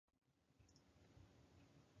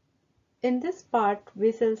In this part,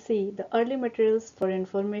 we shall see the early materials for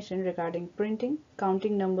information regarding printing,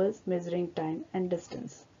 counting numbers, measuring time, and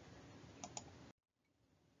distance.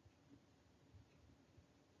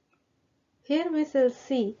 Here we shall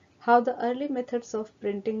see how the early methods of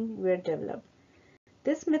printing were developed.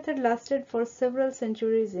 This method lasted for several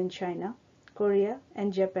centuries in China, Korea,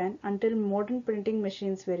 and Japan until modern printing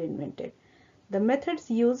machines were invented. The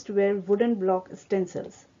methods used were wooden block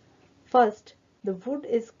stencils. First, the wood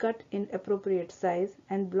is cut in appropriate size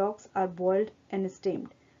and blocks are boiled and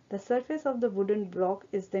steamed. The surface of the wooden block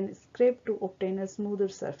is then scraped to obtain a smoother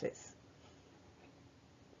surface.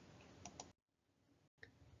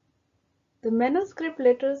 The manuscript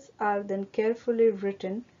letters are then carefully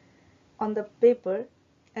written on the paper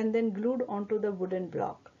and then glued onto the wooden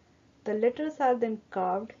block. The letters are then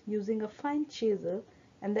carved using a fine chisel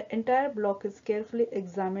and the entire block is carefully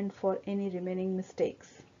examined for any remaining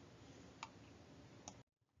mistakes.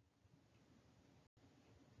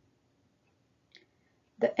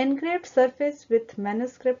 The engraved surface with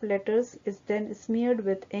manuscript letters is then smeared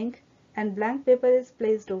with ink and blank paper is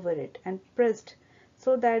placed over it and pressed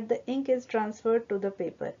so that the ink is transferred to the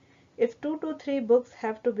paper. If 2 to 3 books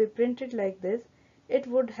have to be printed like this, it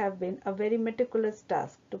would have been a very meticulous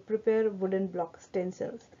task to prepare wooden block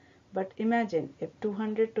stencils. But imagine if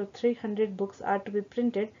 200 to 300 books are to be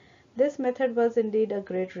printed, this method was indeed a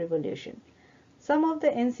great revolution. Some of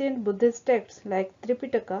the ancient Buddhist texts like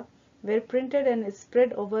Tripitaka were printed and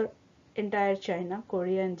spread over entire China,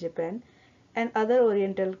 Korea and Japan and other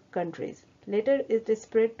Oriental countries. Later it is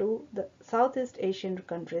spread to the Southeast Asian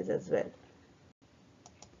countries as well.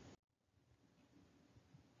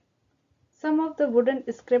 Some of the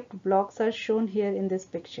wooden script blocks are shown here in this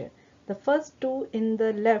picture. The first two in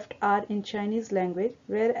the left are in Chinese language,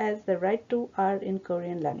 whereas the right two are in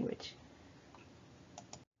Korean language.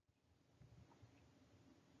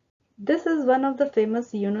 This is one of the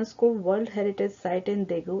famous UNESCO World Heritage Site in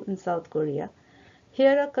Daegu in South Korea.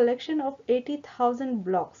 Here a collection of 80,000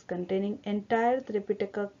 blocks containing entire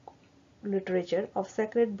Tripitaka literature of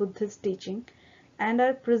sacred Buddhist teaching and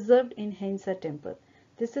are preserved in Haeinsa Temple.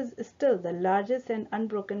 This is still the largest and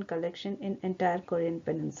unbroken collection in entire Korean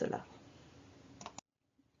peninsula.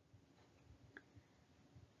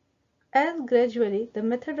 As gradually the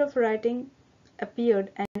method of writing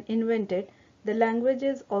appeared and invented, the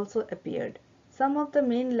languages also appeared. Some of the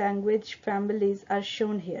main language families are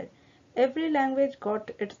shown here. Every language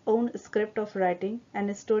got its own script of writing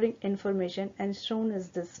and storing information, and shown is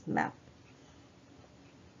this map.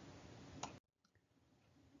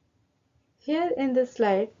 Here in this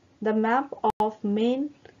slide, the map of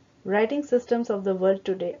main writing systems of the world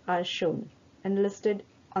today are shown and listed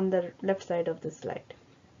on the left side of the slide.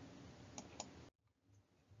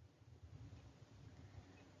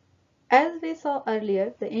 As we saw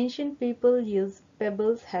earlier, the ancient people used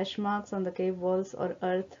pebbles, hash marks on the cave walls or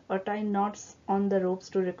earth, or tie knots on the ropes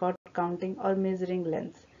to record counting or measuring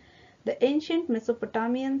lengths. The ancient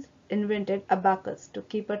Mesopotamians invented abacus to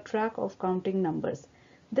keep a track of counting numbers.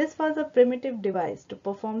 This was a primitive device to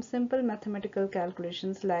perform simple mathematical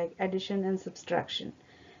calculations like addition and subtraction.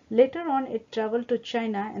 Later on, it traveled to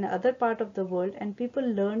China and other parts of the world, and people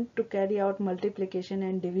learned to carry out multiplication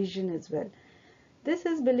and division as well. This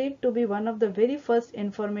is believed to be one of the very first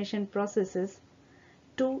information processes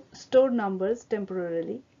to store numbers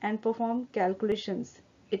temporarily and perform calculations.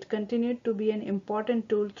 It continued to be an important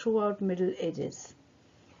tool throughout Middle Ages.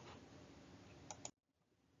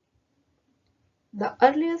 The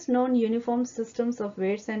earliest known uniform systems of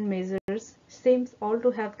weights and measures seems all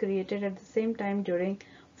to have created at the same time during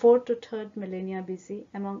 4th to 3rd millennia BC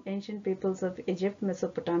among ancient peoples of Egypt,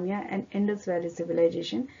 Mesopotamia and Indus Valley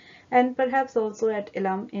civilization, and perhaps also at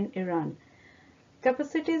Elam in Iran.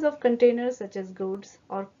 Capacities of containers such as gourds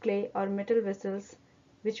or clay or metal vessels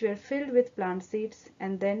which were filled with plant seeds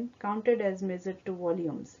and then counted as measured to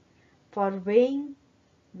volumes. For weighing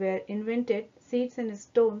were invented, seeds and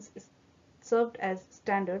stones served as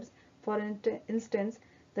standards. For instance,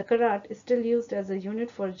 the karat, still used as a unit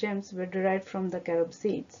for gems, were derived from the carob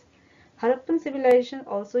seeds. Harappan civilization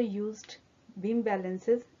also used beam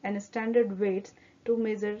balances and standard weights to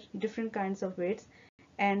measure different kinds of weights,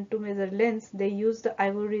 and to measure lengths they used the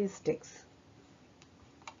ivory sticks.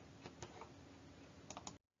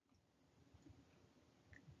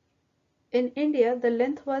 In India, the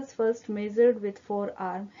length was first measured with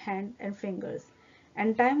forearm, hand and fingers,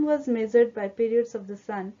 and time was measured by periods of the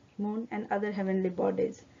sun, moon and other heavenly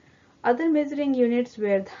bodies. Other measuring units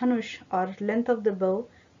were dhanush or length of the bow,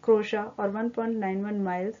 krosha or 1.91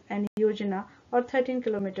 miles and yojana or 13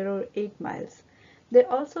 km or 8 miles. They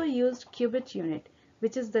also used cubit unit,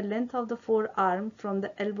 which is the length of the forearm from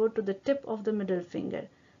the elbow to the tip of the middle finger.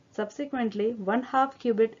 Subsequently, 1/2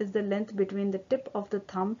 cubit is the length between the tip of the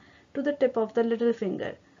thumb to the tip of the little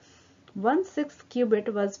finger. 1/6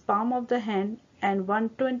 cubit was palm of the hand and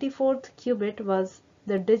 1/24 cubit was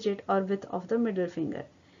the digit or width of the middle finger.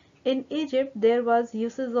 In Egypt, there was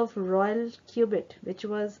uses of royal cubit, which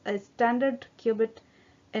was a standard cubit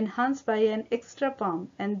enhanced by an extra palm,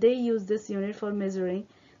 and they used this unit for measuring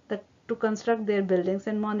to construct their buildings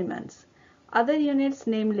and monuments. Other units,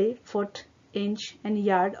 namely foot, inch, and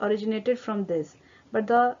yard, originated from this, but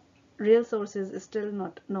the real source is still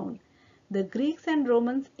not known. The Greeks and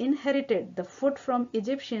Romans inherited the foot from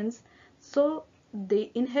Egyptians, so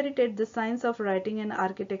they inherited the science of writing and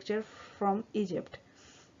architecture from Egypt.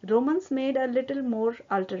 Romans made a little more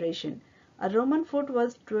alteration. A Roman foot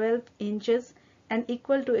was 12 inches and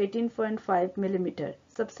equal to 18.5 millimeter.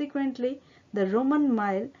 Subsequently, the Roman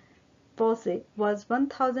mile posse was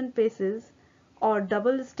 1000 paces or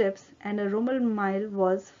double steps, and a Roman mile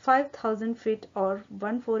was 5000 feet or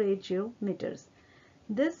 1480 meters.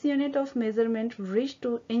 This unit of measurement reached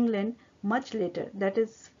to England much later, that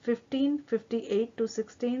is 1558 to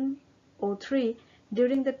 1603,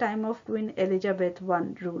 during the time of Queen Elizabeth I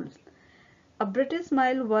rule. A British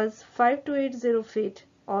mile was 5280 feet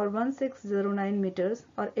or 1609 meters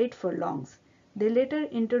or 8 furlongs. They later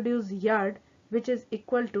introduced yard, which is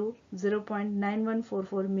equal to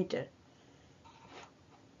 0.9144 meter.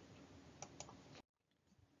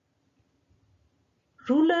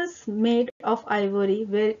 Rulers made of ivory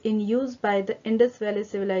were in use by the Indus Valley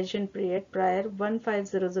Civilization period prior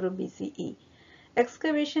 1500 BCE.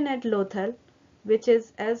 Excavation at Lothal, which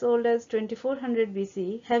is as old as 2400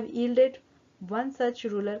 BCE, have yielded one such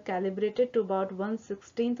ruler calibrated to about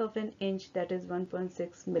 1/16th of an inch, that is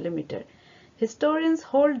 1.6 millimeter. Historians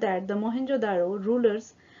hold that the Mohenjo-daro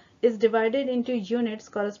rulers is divided into units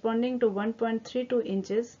corresponding to 1.32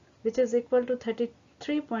 inches, which is equal to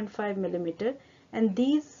 33.5 millimeter, and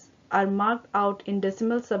these are marked out in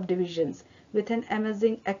decimal subdivisions with an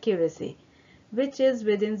amazing accuracy, which is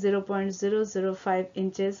within 0.005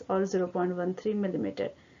 inches or 0.13 millimeter.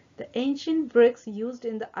 The ancient bricks used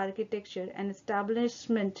in the architecture and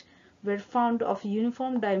establishment were found of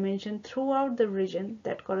uniform dimension throughout the region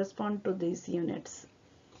that correspond to these units.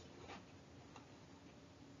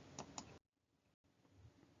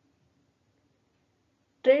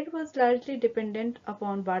 Trade was largely dependent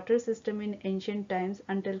upon barter system in ancient times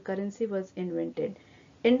until currency was invented.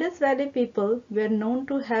 Indus Valley people were known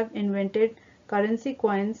to have invented currency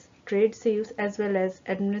coins, trade seals, as well as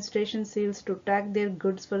administration seals to tag their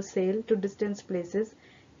goods for sale to distant places,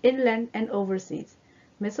 inland and overseas.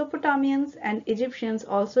 Mesopotamians and Egyptians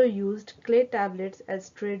also used clay tablets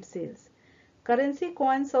as trade seals. Currency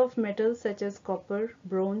coins of metals such as copper,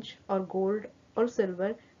 bronze, or gold or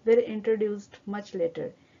silver were introduced much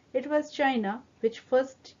later. It was China which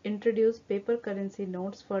first introduced paper currency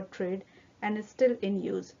notes for trade and is still in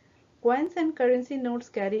use. Coins and currency notes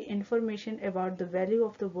carry information about the value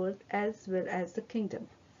of the world as well as the kingdom.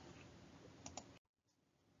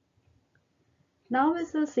 Now we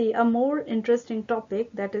shall see a more interesting topic,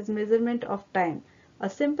 that is measurement of time. A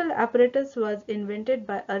simple apparatus was invented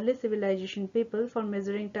by early civilization people for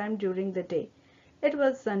measuring time during the day. It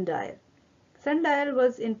was sundial. Sundial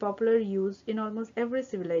was in popular use in almost every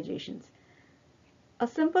civilization. A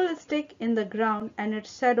simple stick in the ground and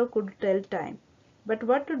its shadow could tell time. But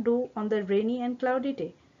what to do on the rainy and cloudy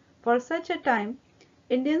day? For such a time,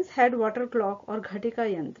 Indians had water clock or ghatika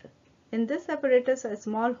yantra. In this apparatus, a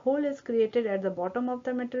small hole is created at the bottom of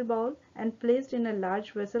the metal bowl and placed in a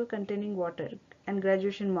large vessel containing water, and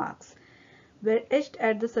graduation marks were etched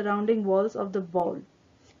at the surrounding walls of the bowl.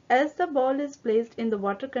 As the ball is placed in the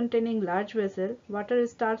water containing large vessel, water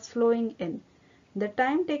starts flowing in. The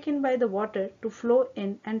time taken by the water to flow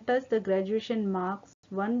in and touch the graduation marks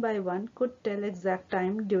one by one could tell exact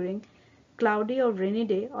time during cloudy or rainy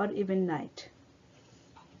day or even night.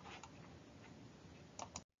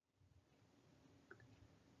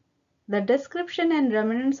 The description and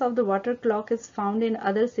remnants of the water clock is found in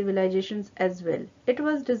other civilizations as well. It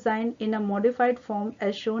was designed in a modified form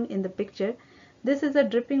as shown in the picture. This is a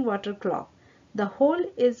dripping water clock. The hole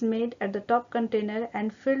is made at the top container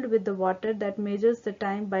and filled with the water that measures the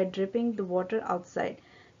time by dripping the water outside.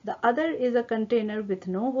 The other is a container with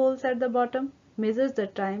no holes at the bottom, measures the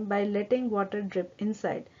time by letting water drip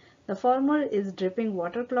inside. The former is dripping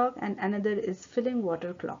water clock and another is filling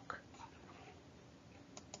water clock.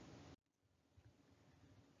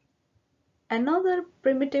 Another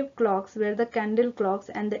primitive clocks were the candle clocks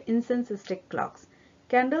and the incense stick clocks.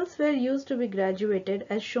 Candles were used to be graduated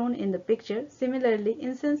as shown in the picture. Similarly,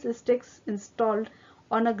 incense sticks installed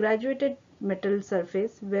on a graduated metal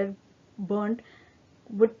surface were burnt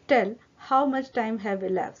would tell how much time have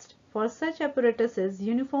elapsed. For such apparatuses,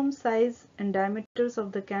 uniform size and diameters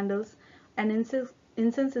of the candles and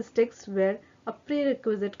incense sticks were a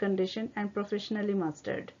prerequisite condition and professionally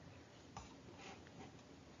mastered.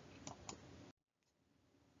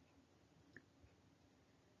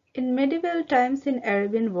 In medieval times in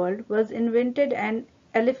Arabian world was invented an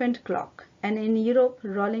elephant clock and in Europe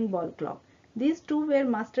rolling ball clock. These two were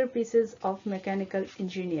masterpieces of mechanical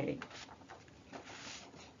engineering.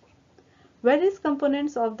 Various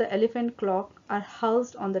components of the elephant clock are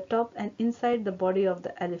housed on the top and inside the body of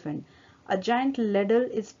the elephant. A giant ladle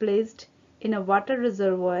is placed in a water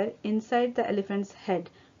reservoir inside the elephant's head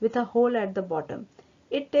with a hole at the bottom.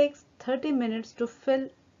 It takes 30 minutes to fill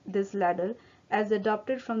this ladle as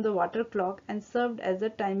adopted from the water clock and served as a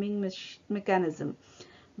timing mechanism.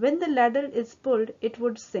 When the ladle is pulled, it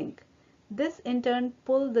would sink. This in turn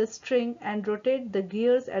pull the string and rotate the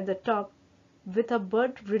gears at the top, with a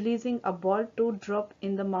bird releasing a ball to drop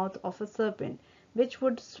in the mouth of a serpent, which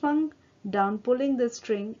would swing down pulling the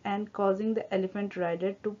string and causing the elephant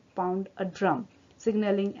rider to pound a drum,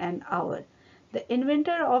 signaling an hour. The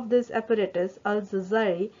inventor of this apparatus,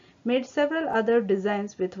 Al-Jazari, made several other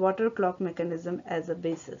designs with water clock mechanism as a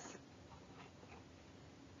basis.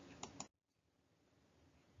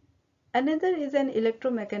 Another is an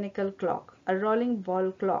electromechanical clock, a rolling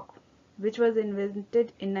ball clock, which was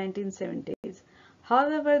invented in 1970s.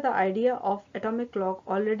 However, the idea of atomic clock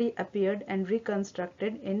already appeared and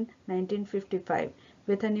reconstructed in 1955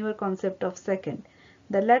 with a newer concept of second.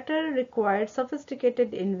 The latter required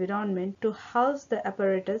sophisticated environment to house the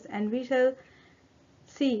apparatus, and we shall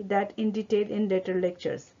see that in detail in later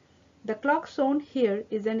lectures. The clock shown here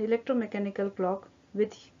is an electromechanical clock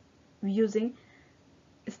with using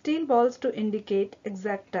steel balls to indicate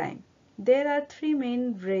exact time. There are three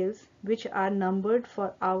main rails which are numbered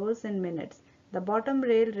for hours and minutes. The bottom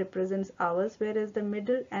rail represents hours, whereas the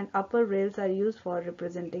middle and upper rails are used for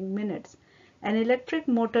representing minutes. An electric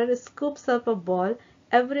motor scoops up a ball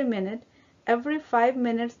every minute. Every 5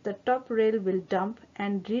 minutes the top rail will dump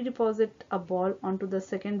and redeposit a ball onto the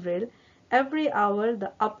second rail. Every hour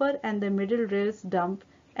the upper and the middle rails dump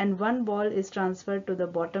and one ball is transferred to the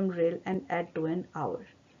bottom rail and add to an hour.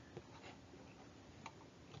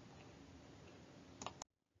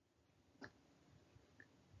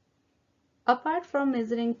 Apart from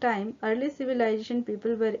measuring time, early civilization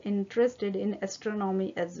people were interested in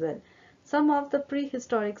astronomy as well. Some of the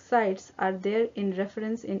prehistoric sites are there in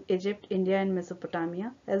reference in Egypt, India and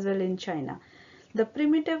Mesopotamia, as well in China. The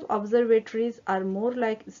primitive observatories are more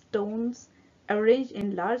like stones arranged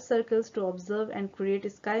in large circles to observe and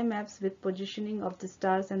create sky maps with positioning of the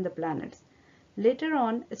stars and the planets. Later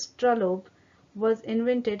on, astrolabe was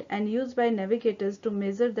invented and used by navigators to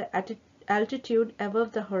measure the altitude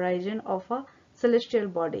above the horizon of a celestial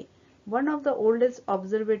body. One of the oldest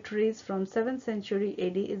observatories from 7th century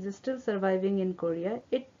AD is still surviving in Korea.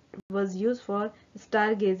 It was used for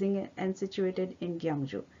stargazing and situated in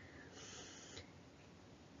Gyeongju.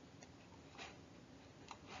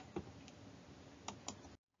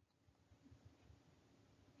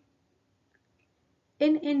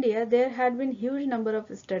 In India, there had been huge number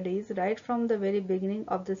of studies right from the very beginning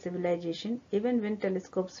of the civilization, even when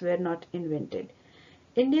telescopes were not invented.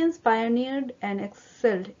 Indians pioneered and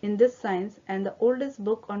excelled in this science, and the oldest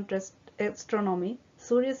book on astronomy,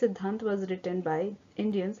 Surya Siddhant, was written by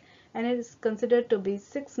Indians and it is considered to be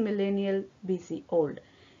 6 millennial BC old.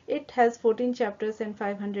 It has 14 chapters and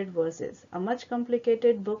 500 verses, a much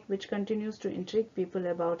complicated book which continues to intrigue people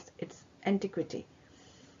about its antiquity.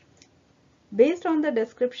 Based on the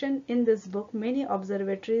description in this book, many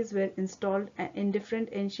observatories were installed in different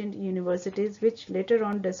ancient universities which later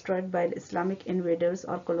on destroyed by Islamic invaders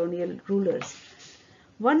or colonial rulers.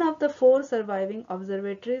 One of the 4 surviving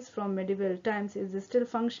observatories from medieval times is still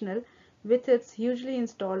functional with its hugely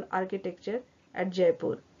installed architecture at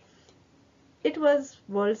Jaipur. It was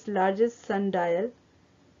world's largest sundial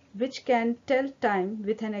which can tell time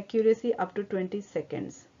with an accuracy up to 20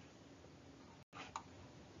 seconds.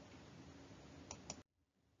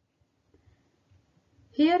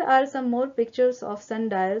 Here are some more pictures of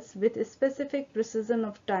sundials with specific precision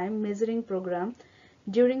of time measuring program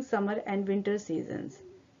during summer and winter seasons.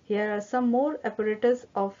 Here are some more apparatus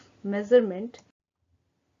of measurement.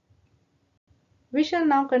 We shall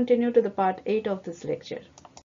now continue to the part 8 of this lecture.